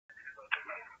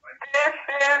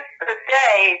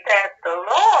day that the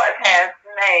Lord has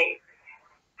made.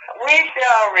 We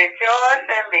shall rejoice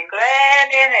and be glad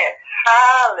in it.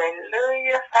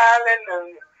 Hallelujah,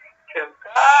 hallelujah. To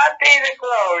God be the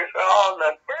glory for all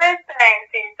the good things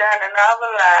he's done in our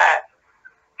lives.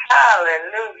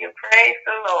 Hallelujah, praise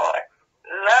the Lord.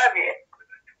 Love you.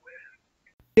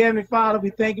 Heavenly Father, we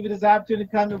thank you for this opportunity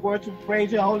to come to worship and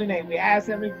praise your holy name. We ask,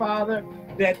 Heavenly Father,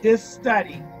 that this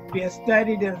study be a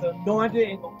study that is anointed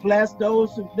and will bless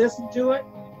those who listen to it.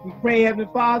 We pray, Heavenly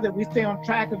Father, that we stay on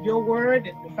track of your word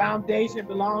and the foundation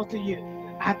belongs to you.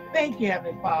 I thank you,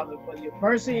 Heavenly Father, for your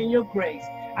mercy and your grace.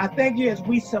 I thank you as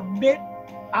we submit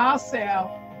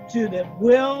ourselves to the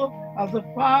will of the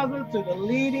Father, to the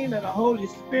leading of the Holy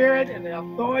Spirit and the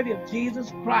authority of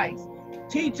Jesus Christ.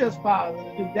 Teach us, Father,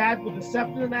 to do that with the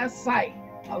scepter in our sight.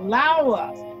 Allow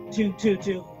us to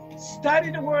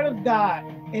study the word of God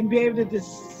and be able to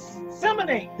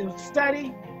disseminate the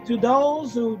study to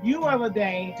those who you have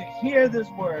ordained to hear this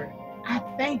word. I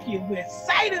thank you. We're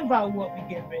excited about what we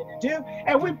get ready to do,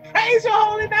 and we praise your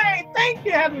holy name. Thank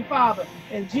you, Heavenly Father.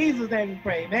 In Jesus' name we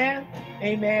pray. Amen.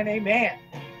 Amen. Amen.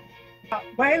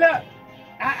 Wait, look.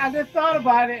 I just thought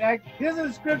about it. This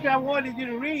is a scripture I wanted you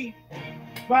to read.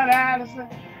 Brother Allison,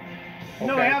 you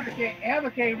know, Ever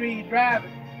can't read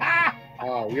driving.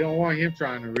 Oh, we don't want him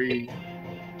trying to read.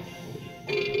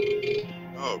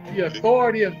 Oh, the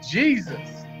authority of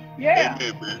Jesus. Yeah.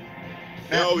 Amen, man.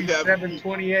 Matthew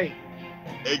 7:28.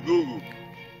 Hey, Google,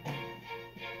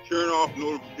 turn off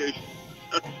notifications.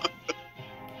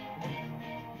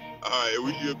 All right,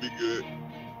 we should be good.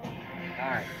 All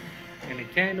right. And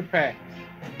it came to pass.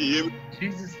 Can you hear me?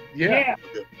 Jesus, Yeah.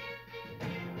 Okay.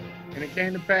 And it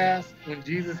came to pass when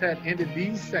Jesus had ended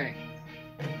these sayings,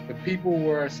 the people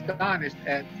were astonished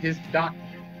at his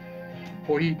doctrine.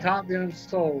 For he taught them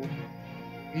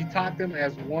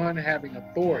as one having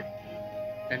authority,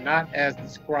 and not as the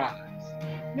scribes.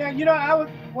 Now, you know,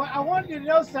 I wanted you to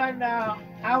know something now.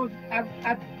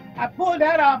 I pulled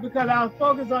that out because I was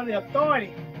focused on the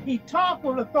authority. He talked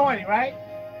with authority, right?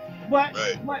 But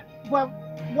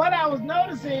what I was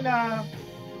noticing,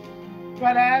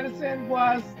 Brother Addison,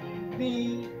 was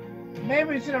maybe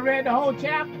we should have read the whole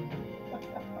chapter.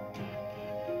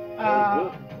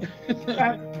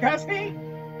 Because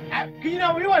you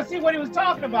know, we want to see what he was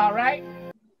talking about, right?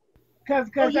 I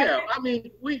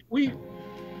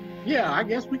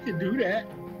guess we could do that.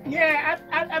 Yeah,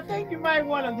 I think you might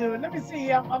want to do it. Let me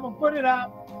see. I'm gonna put it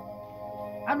up.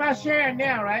 I'm not sharing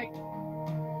now, right?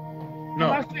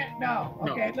 No. No.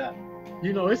 Okay, look.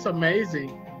 You know, it's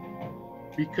amazing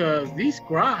because these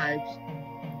scribes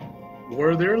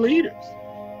were their leaders.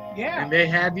 Yeah. And they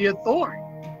had the authority.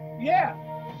 Yeah.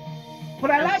 But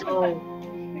I like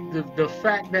the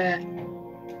fact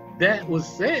that was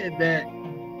said, that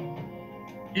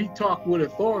he talked with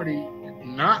authority,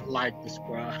 not like the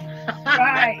scribe.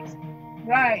 Right.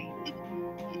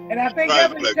 And I think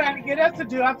that's what he's trying to get us to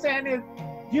do. I'm saying is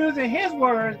using his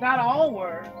words, not our own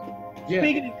words. Yeah.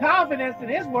 Speaking in confidence in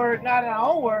his word, not in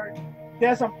our own words.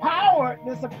 There's some power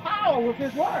with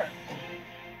his word.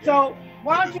 So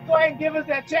why don't you go ahead and give us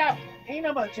that chapter? Ain't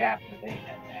no more chapters. Ain't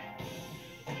that.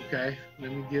 Okay,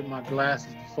 let me get my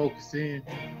glasses to focus in.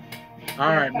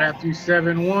 All right, Matthew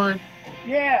 7:1.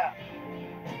 Yeah.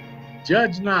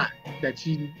 Judge not that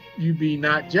you be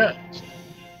not judged.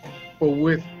 For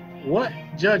with what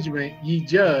judgment ye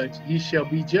judge, ye shall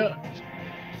be judged.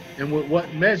 And with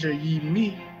what measure ye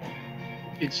meet,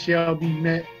 it shall be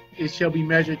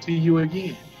measured to you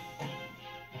again.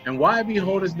 And why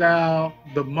beholdest thou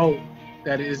the mote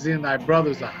that is in thy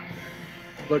brother's eye,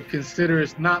 but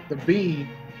considerest not the beam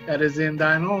that is in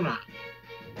thine own eye?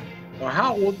 Or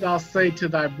how wilt thou say to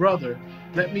thy brother,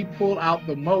 let me pull out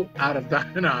the mote out of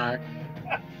thine eye,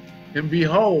 and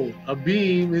behold, a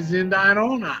beam is in thine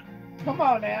own eye? Come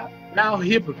on now. Thou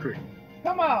hypocrite.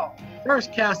 Come on.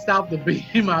 First cast out the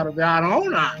beam out of thine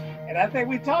own eye. And I think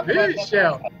we talked about that. Then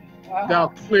shalt thou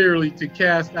clearly to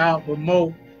cast out the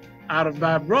mote out of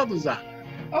thy brother's eye.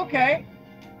 Okay.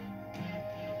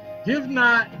 Give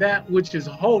not that which is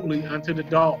holy unto the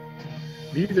dogs,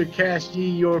 neither cast ye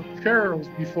your pearls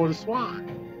before the swine,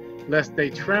 lest they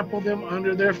trample them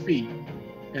under their feet,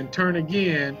 and turn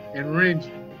again and rend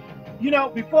you. You know,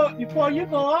 before you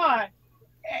go on,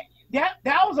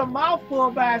 that was a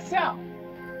mouthful by itself,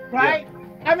 right?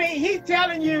 Yeah. I mean, he's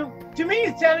telling you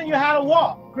how to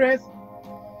walk, Chris.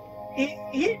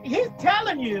 He's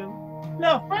telling you,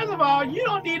 look, first of all, you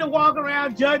don't need to walk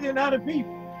around judging other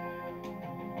people.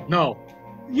 No.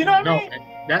 You know what I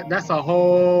mean? That's a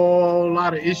whole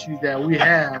lot of issues that we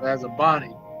have as a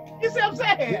body. You see what I'm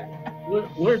saying?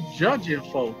 We're judging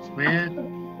folks,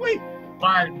 man,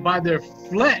 by their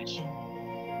flesh.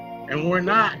 And we're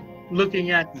not looking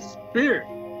at the spirit.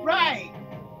 Right.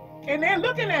 And they're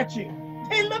looking at you.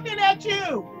 They're looking at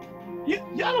you. You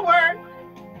other word,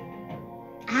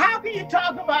 how can you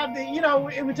talk about the, you know,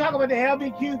 we talk about the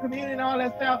LBQ community and all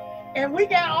that stuff, and we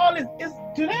got all this,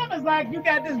 to them it's like you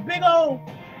got this big old,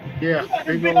 Yeah,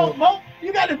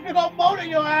 you got this big old mote in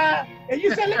your eye, and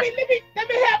you say, let me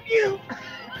help you.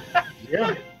 Yeah.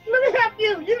 Let me help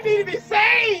you. You need to be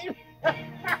saved. And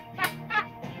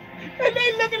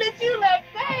they looking at you like,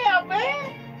 damn,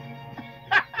 man.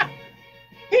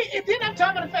 Then I'm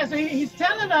talking about the fact, so he's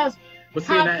telling us But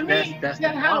see, how that's the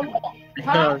how to problem. walk.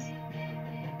 Because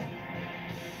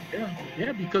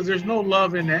yeah, because there's no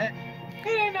love in that. It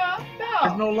ain't no.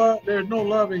 There's no love. There's no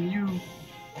love in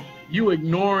you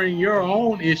ignoring your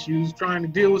own issues, trying to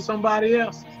deal with somebody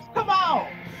else. Come on.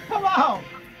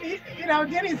 You know,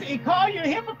 then he called you a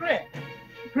hypocrite.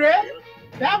 Chris,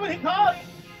 that's what he called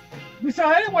you. So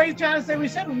anyway, he's trying to say we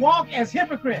shouldn't walk as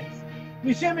hypocrites.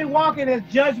 We shouldn't be walking as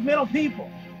judgmental people.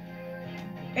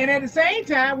 And at the same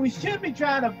time, we shouldn't be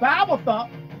trying to Bible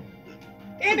thump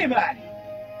anybody.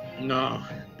 No,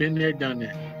 been there, done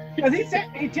that. Because he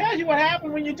tells you what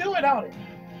happens when you do it on it.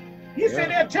 He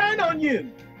said they'll turn on you.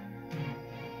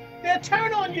 They'll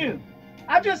turn on you.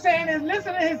 I'm just saying is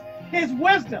listen to his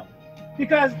wisdom,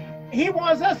 because he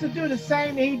wants us to do the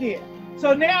same that he did.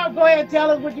 So now go ahead and tell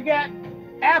us what you got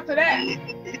after that.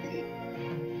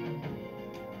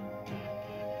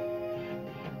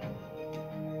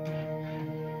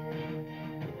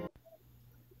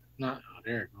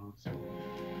 There it goes.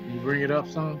 Can you bring it up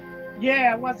some?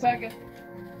 Yeah, 1 second.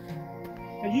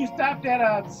 And you stopped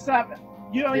at 7.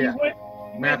 You know, you went.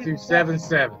 Matthew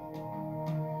 7:7.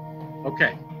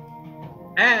 Okay.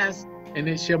 Ask, and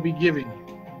it shall be given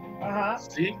you.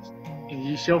 Seek, and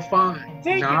ye shall find.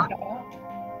 Knock,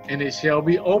 and it shall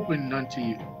be opened unto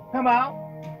you. Come on.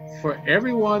 For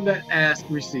everyone that asks,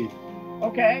 receive.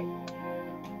 Okay.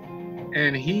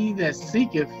 And he that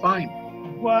seeketh,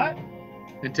 findeth. What?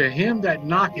 And to him that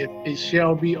knocketh, it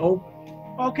shall be opened.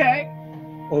 Okay.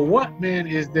 Or what man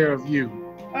is there of you,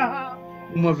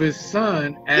 whom of his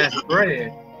son ask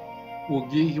bread,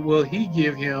 will he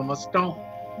give him a stone?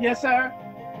 Yes, sir.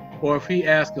 Or if he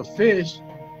ask a fish,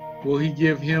 will he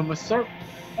give him a serpent?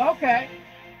 Okay.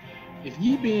 If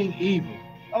ye being evil,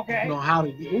 know how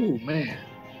to do, ooh man,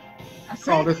 I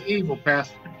call this evil,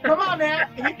 Pastor. Come on now.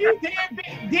 If you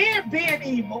then being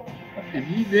evil. If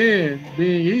ye then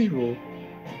being evil,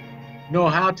 know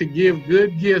how to give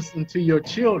good gifts unto your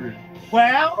children,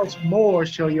 well, much more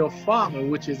shall your Father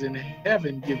which is in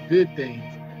heaven give good things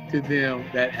to them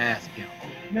that ask him.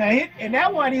 Now, and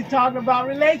that one he's talking about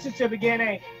relationship again,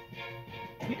 ain't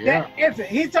he? Yeah.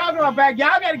 He's talking about back.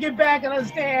 Y'all got to get back and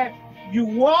understand. You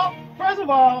walk. First of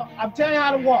all, I'm telling you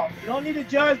how to walk. You don't need to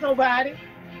judge nobody.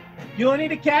 You don't need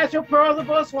to cast your pearls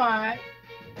before swine.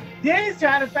 Then he's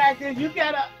trying to fact is you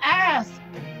got to ask.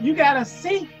 You got to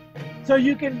seek so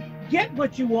you can get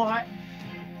what you want.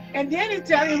 And then he's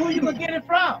telling you who you can get it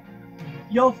from.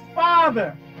 Your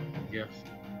Father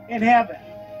in heaven.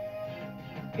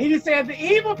 He just said the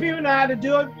evil people know how to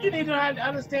do it. You need to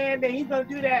understand that he's going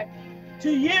to do that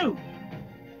to you.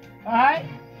 All right?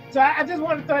 So I just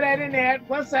want to throw that in there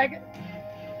 1 second.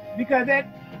 Because that,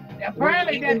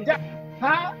 apparently even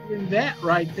that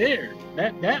right there,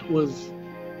 that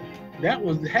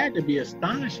had to be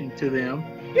astonishing to them.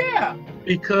 Yeah.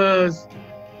 Because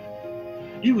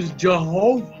he was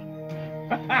Jehovah.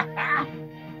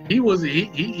 he was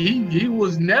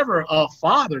never a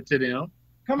father to them.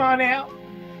 Come on now.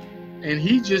 And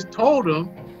he just told them,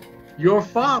 your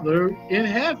Father in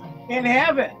heaven. In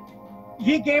heaven.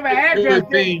 He gave an address.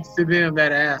 Good things to them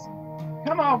that ask.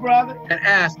 Come on, brother. And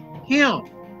ask him.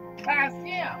 Ask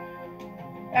him.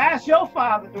 Ask your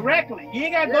Father directly. You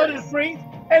ain't got to go to the priest.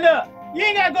 Hey, look, you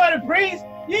ain't got to go to the priest.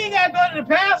 You ain't got to go to the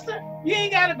pastor. You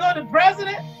ain't got to go to the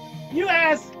president. You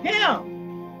ask him.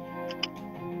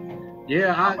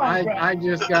 Yeah, I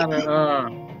just got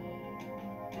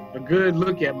a good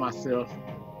look at myself.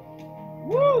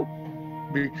 Woo!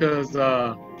 Because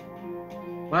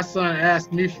my son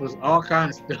asked me for all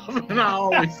kinds of stuff, and I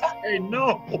always say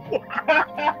no.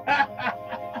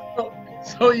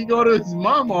 So you go to his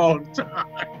mom all the time.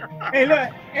 Hey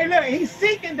look, he's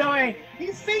seeking though, ain't he?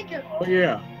 He's seeking. Oh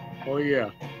yeah.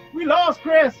 We lost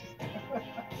Chris.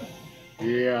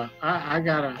 Yeah, I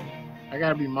gotta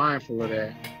be mindful of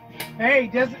that. Hey,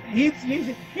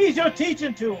 he's your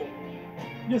teaching tool.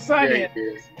 Your son is.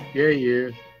 Yeah, he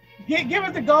is. Give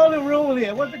us the golden rule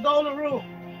here. What's the golden rule?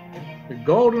 The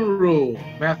golden rule,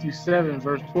 Matthew 7,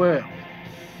 verse 12.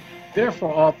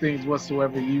 Therefore, all things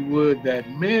whatsoever ye would that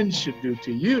men should do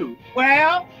to you,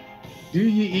 well, do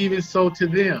ye even so to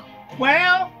them.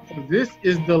 Well, For this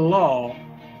is the law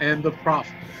and the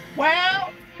prophets.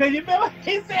 well, because you remember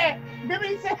he said,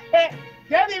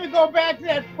 doesn't even go back to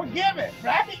that forgiven,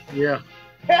 right? Yeah.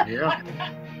 Yeah.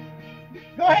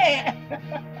 Go ahead.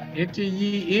 Enter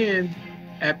ye in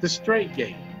at the straight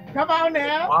gate. Come on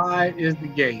now. Wide is the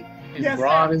gate, and Yes,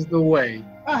 broad sir. is the way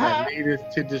Uh-huh. that leadeth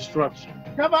to destruction.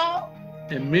 Come on.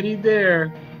 And many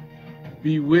there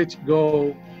be which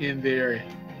go in therein.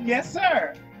 Yes,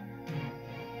 sir.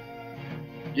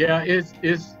 Yeah, it's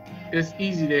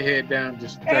easy to head down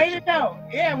There you destruction. go.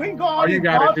 Yeah, we can go on. All you these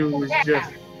gotta do multiple is paths.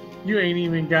 just, you ain't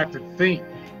even got to think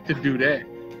to do that.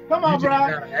 Come You on, just bro.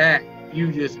 gotta act.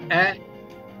 You just act,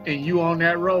 and you on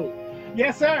that road.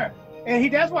 Yes, sir.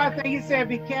 And that's why I think he said,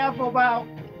 be careful about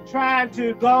trying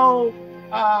to go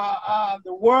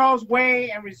the world's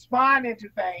way and responding to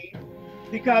things,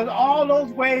 because all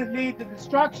those ways lead to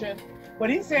destruction. But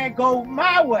he said, go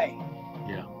my way.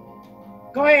 Yeah.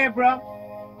 Go ahead, bro.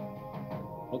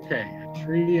 Okay, a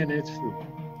tree and its fruit.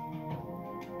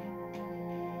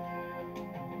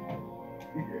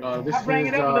 This I'll bring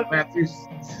is it up a little bit. Matthew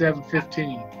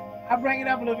 7:15. I'll bring it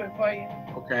up a little bit for you.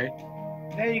 Okay.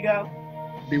 There you go.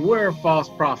 Beware of false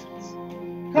prophets,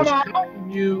 Come which on. come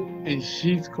to you in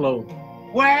sheep's clothing,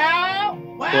 Well,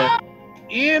 but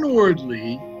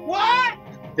inwardly what?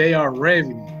 they are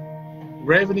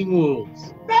ravening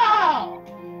wolves. No,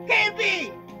 can't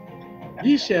be.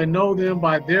 Ye shall know them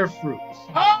by their fruits.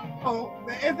 Oh,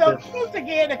 it's those fruits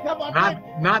again that come up.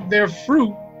 Not their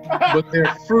fruit, but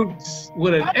their fruits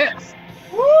with an S.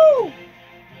 Woo!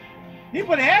 He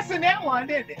put an S in that one,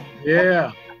 didn't he?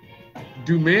 Yeah.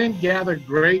 Do men gather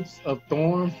grapes of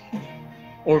thorns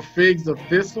or figs of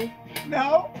thistle?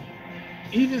 No.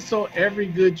 Even so, every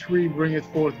good tree bringeth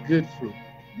forth good fruit.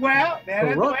 Well,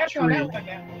 there's no Corrupt S on that tree one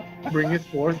now. bringeth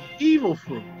forth evil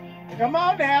fruit. Come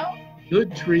on now.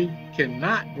 Good tree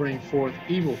cannot bring forth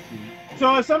evil fruit.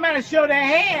 So if somebody show their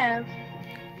hands,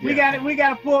 we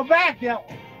gotta pull back, don't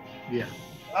we? Yeah.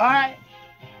 All right.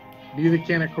 Neither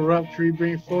can a corrupt tree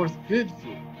bring forth good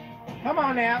fruit. Come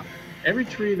on now. Every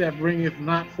tree that bringeth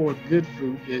not forth good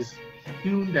fruit is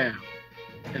hewn down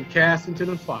and cast into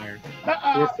the fire.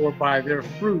 Therefore by their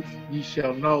fruits ye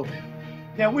shall know them.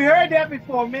 Now we heard that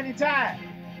before many times.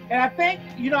 And I think,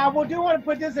 I do want to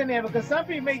put this in there, because some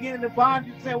people may get in the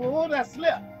bondage and say, well, what was that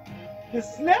slip? The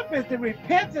slip is the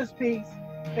repentance piece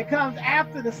that comes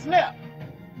after the slip.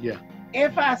 Yeah.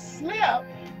 If I slip,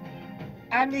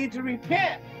 I need to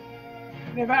repent.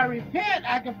 And if I repent,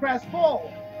 I can press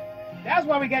forward. That's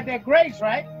why we got that grace,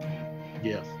 right?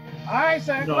 Yes. All right,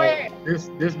 sir, go ahead.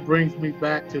 This brings me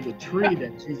back to the tree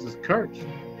that Jesus cursed.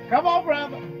 Come on,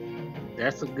 brother.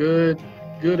 That's a good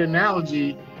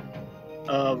analogy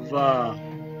of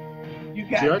You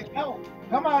got judge. to know.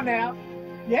 Come on now.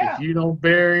 Yeah. If you don't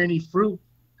bear any fruit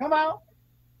Come on.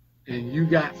 and you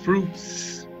got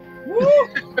fruits, Woo!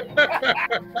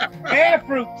 Air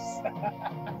fruits.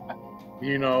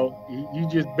 you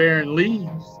just bearing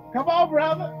leaves, Come on,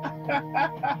 brother.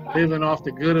 living off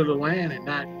the good of the land and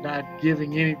not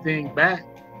giving anything back.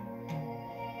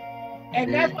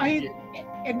 And that's why he's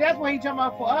talking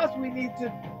about, for us,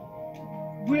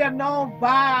 we are known by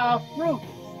our fruits.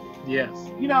 Yes.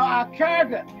 Our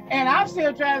character. And I'm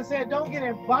still trying to say, don't get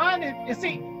in bondage. You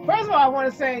see, first of all, I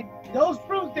want to say, those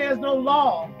fruits, there's no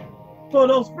law for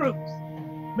those fruits.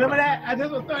 Remember that? I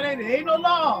just want to throw that in. There ain't no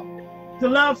law to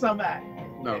love somebody.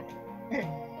 No.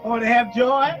 Or to have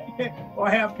joy, or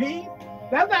have peace.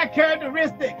 That's not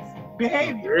characteristics,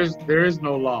 behavior. There is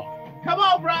no law. Come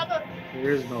on, brother. There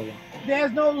is no law.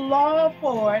 There's no law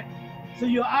for it, so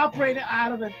you're operating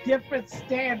out of a different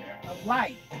standard of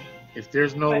life. If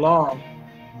there's no law,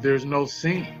 there's no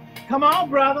sin. Come on,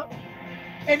 brother.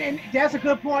 And that's a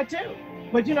good point too.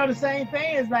 But the same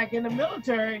thing is like in the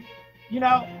military, we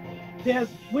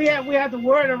have to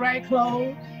wear the right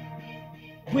clothes.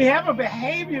 We have a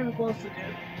behavior we're supposed to do.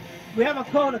 We have a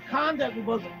code of conduct we're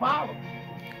supposed to follow.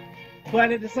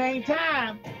 But at the same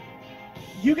time,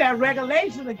 you got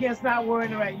regulations against not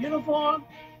wearing the right uniform,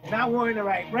 not wearing the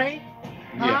right rank.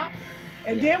 Yeah.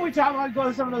 And then we talk about going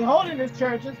to some of those holiness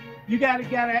churches. You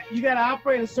gotta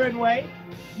operate a certain way.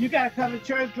 You gotta come to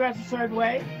church dressed a certain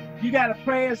way. You gotta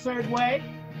pray a certain way.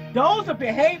 Those are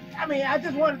behavior. I mean, I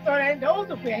just want to throw that in. Those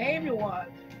are behavior ones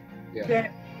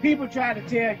that people try to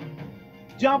tell you.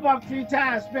 Jump up 3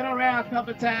 times, spin around a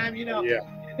couple of times.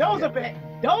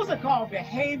 Those are called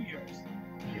behaviors.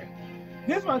 Yeah.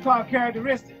 This one called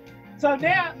characteristics. So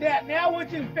now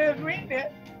what you finish reading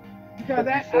it, because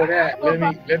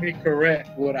let me correct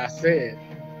what I said.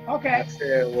 Okay. I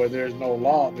said, where there's no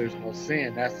law, there's no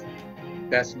sin.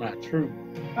 That's not true.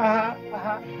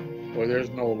 Where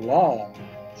there's no law,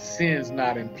 sin's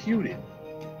not imputed.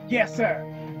 Yes, sir.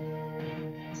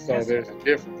 So Yes, there's sir. a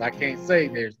difference. I can't say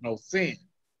there's no sin.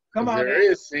 Come on, There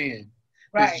man. is sin.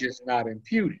 Right. It's just not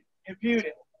imputed.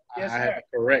 Imputed. Yes, I sir. had to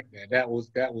correct that. That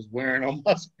was wearing on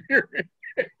my spirit.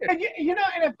 And you know,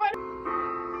 and it's funny.